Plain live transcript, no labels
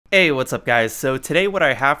Hey, what's up guys? So today what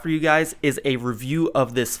I have for you guys is a review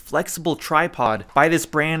of this flexible tripod by this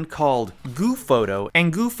brand called GooFoto.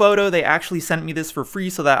 And GooFoto, they actually sent me this for free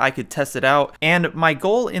so that I could test it out. And my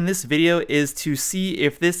goal in this video is to see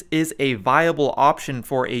if this is a viable option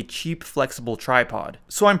for a cheap flexible tripod.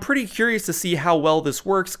 So I'm pretty curious to see how well this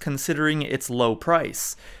works considering its low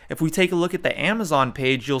price. If we take a look at the Amazon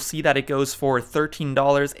page, you'll see that it goes for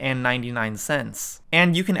 $13.99.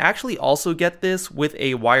 And you can actually also get this with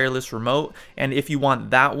a wireless remote, and if you want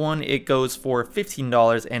that one, it goes for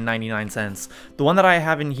 $15.99. The one that I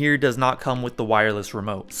have in here does not come with the wireless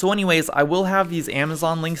remote. So anyways, I will have these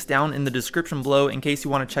Amazon links down in the description below in case you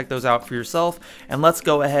want to check those out for yourself, and let's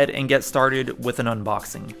go ahead and get started with an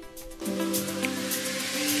unboxing.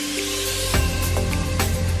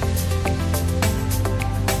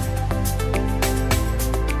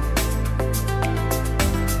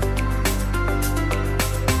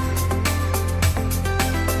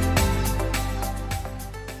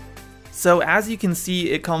 So as you can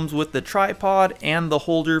see, it comes with the tripod and the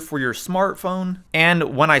holder for your smartphone.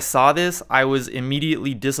 And when I saw this, I was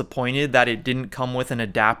immediately disappointed that it didn't come with an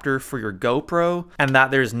adapter for your GoPro and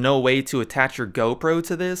that there's no way to attach your GoPro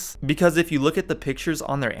to this. Because if you look at the pictures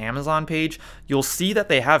on their Amazon page, you'll see that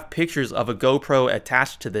they have pictures of a GoPro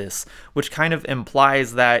attached to this, which kind of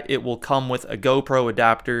implies that it will come with a GoPro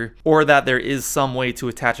adapter or that there is some way to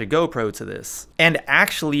attach a GoPro to this. And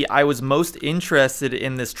actually, I was most interested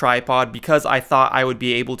in this tripod because I thought I would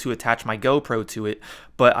be able to attach my GoPro to it,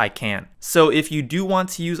 but I can't. So if you do want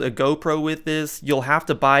to use a GoPro with this, you'll have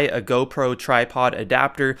to buy a GoPro tripod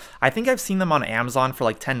adapter. I think I've seen them on Amazon for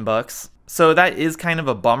like 10 bucks. So that is kind of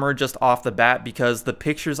a bummer just off the bat because the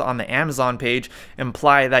pictures on the Amazon page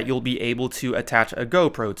imply that you'll be able to attach a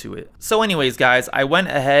GoPro to it. So anyways guys, I went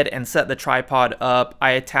ahead and set the tripod up.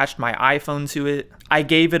 I attached my iPhone to it. I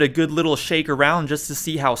gave it a good little shake around just to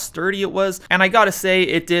see how sturdy it was, and I gotta say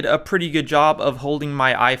it did a pretty good job of holding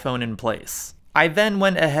my iPhone in place. I then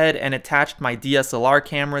went ahead and attached my DSLR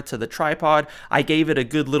camera to the tripod. I gave it a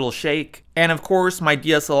good little shake. And of course, my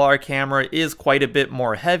DSLR camera is quite a bit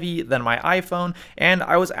more heavy than my iPhone, and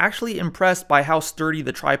I was actually impressed by how sturdy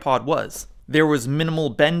the tripod was. There was minimal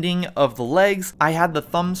bending of the legs. I had the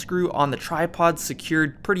thumb screw on the tripod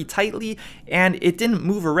secured pretty tightly, and it didn't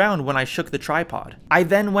move around when I shook the tripod. I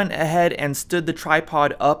then went ahead and stood the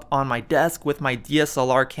tripod up on my desk with my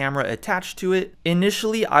DSLR camera attached to it.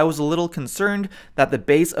 Initially, I was a little concerned that the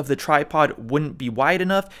base of the tripod wouldn't be wide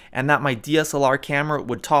enough and that my DSLR camera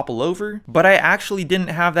would topple over, but I actually didn't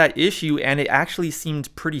have that issue and it actually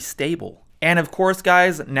seemed pretty stable. And of course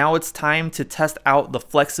guys, now it's time to test out the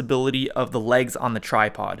flexibility of the legs on the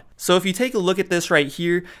tripod. So if you take a look at this right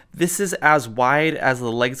here, this is as wide as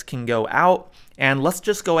the legs can go out. And let's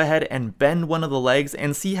just go ahead and bend one of the legs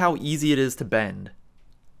and see how easy it is to bend.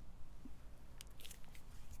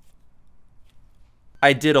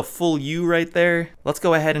 I did a full U right there. Let's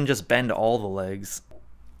go ahead and just bend all the legs.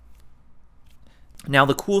 Now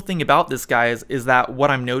the cool thing about this guys is that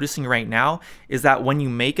what I'm noticing right now is that when you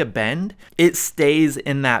make a bend, it stays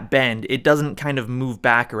in that bend. It doesn't kind of move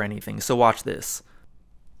back or anything. So watch this.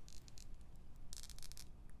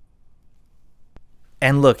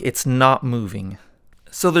 And look, it's not moving.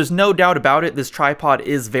 So there's no doubt about it, this tripod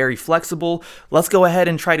is very flexible. Let's go ahead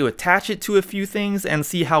and try to attach it to a few things and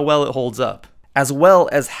see how well it holds up, as well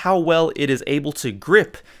as how well it is able to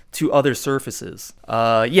grip to other surfaces.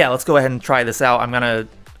 Yeah, let's go ahead and try this out. I'm gonna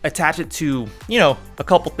attach it to, a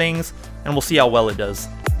couple things, and we'll see how well it does.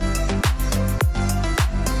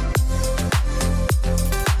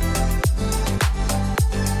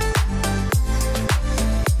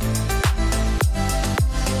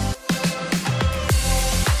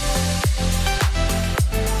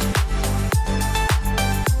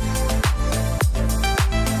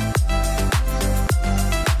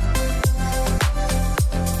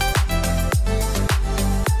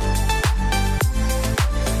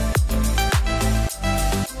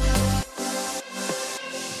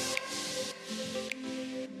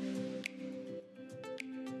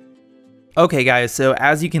 Okay guys, so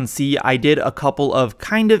as you can see, I did a couple of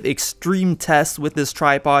kind of extreme tests with this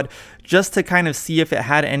tripod just to kind of see if it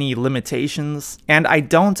had any limitations. And I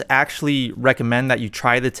don't actually recommend that you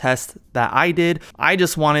try the test that I did. I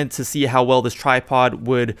just wanted to see how well this tripod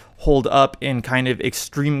would hold up in kind of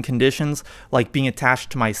extreme conditions, like being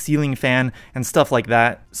attached to my ceiling fan and stuff like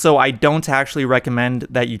that. So I don't actually recommend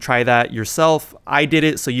that you try that yourself. I did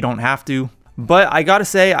it so you don't have to. But I gotta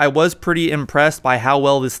say, I was pretty impressed by how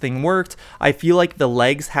well this thing worked. I feel like the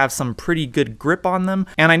legs have some pretty good grip on them,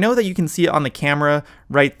 and I know that you can see it on the camera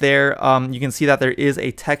right there. You can see that there is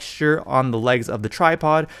a texture on the legs of the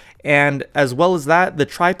tripod, and as well as that, the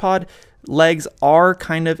tripod legs are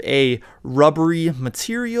kind of a rubbery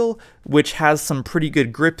material, which has some pretty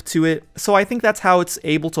good grip to it. So I think that's how it's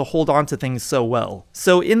able to hold on to things so well.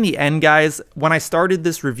 So in the end, guys, when I started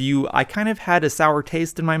this review, I kind of had a sour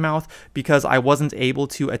taste in my mouth because I wasn't able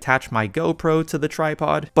to attach my GoPro to the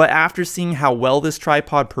tripod. But after seeing how well this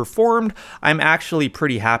tripod performed, I'm actually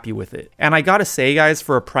pretty happy with it. And I gotta say, guys,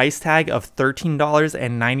 for a price tag of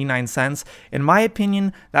 $13.99, in my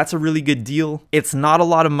opinion, that's a really good deal. It's not a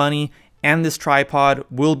lot of money, and this tripod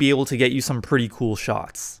will be able to get you some pretty cool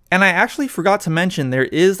shots. And I actually forgot to mention, there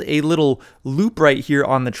is a little loop right here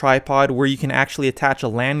on the tripod where you can actually attach a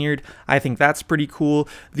lanyard. I think that's pretty cool.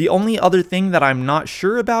 The only other thing that I'm not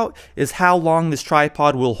sure about is how long this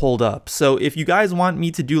tripod will hold up. So if you guys want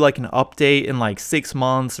me to do like an update in like 6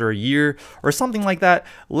 months or a year or something like that,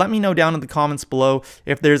 let me know down in the comments below.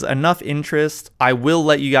 If there's enough interest, I will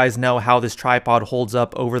let you guys know how this tripod holds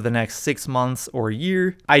up over the next 6 months or a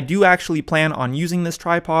year. I do actually plan on using this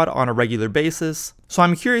tripod on a regular basis, so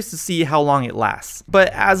I'm curious to see how long it lasts. But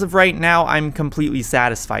as of right now, I'm completely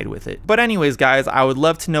satisfied with it. But anyways, guys, I would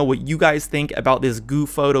love to know what you guys think about this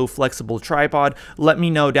GooFoto flexible tripod. Let me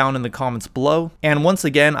know down in the comments below. And once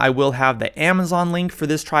again, I will have the Amazon link for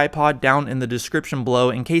this tripod down in the description below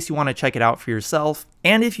in case you want to check it out for yourself.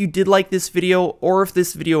 And if you did like this video, or if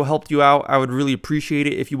this video helped you out, I would really appreciate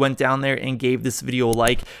it if you went down there and gave this video a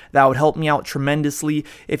like. That would help me out tremendously.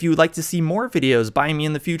 If you would like to see more videos by me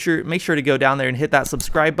in the future, make sure to go down there and hit that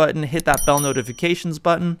subscribe button, hit that bell notifications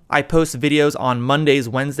button. I post videos on Mondays,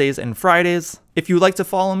 Wednesdays, and Fridays. If you would like to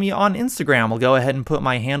follow me on Instagram, I'll go ahead and put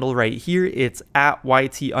my handle right here. It's at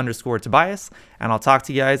YT_Tobias, and I'll talk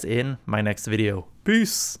to you guys in my next video.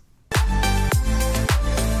 Peace!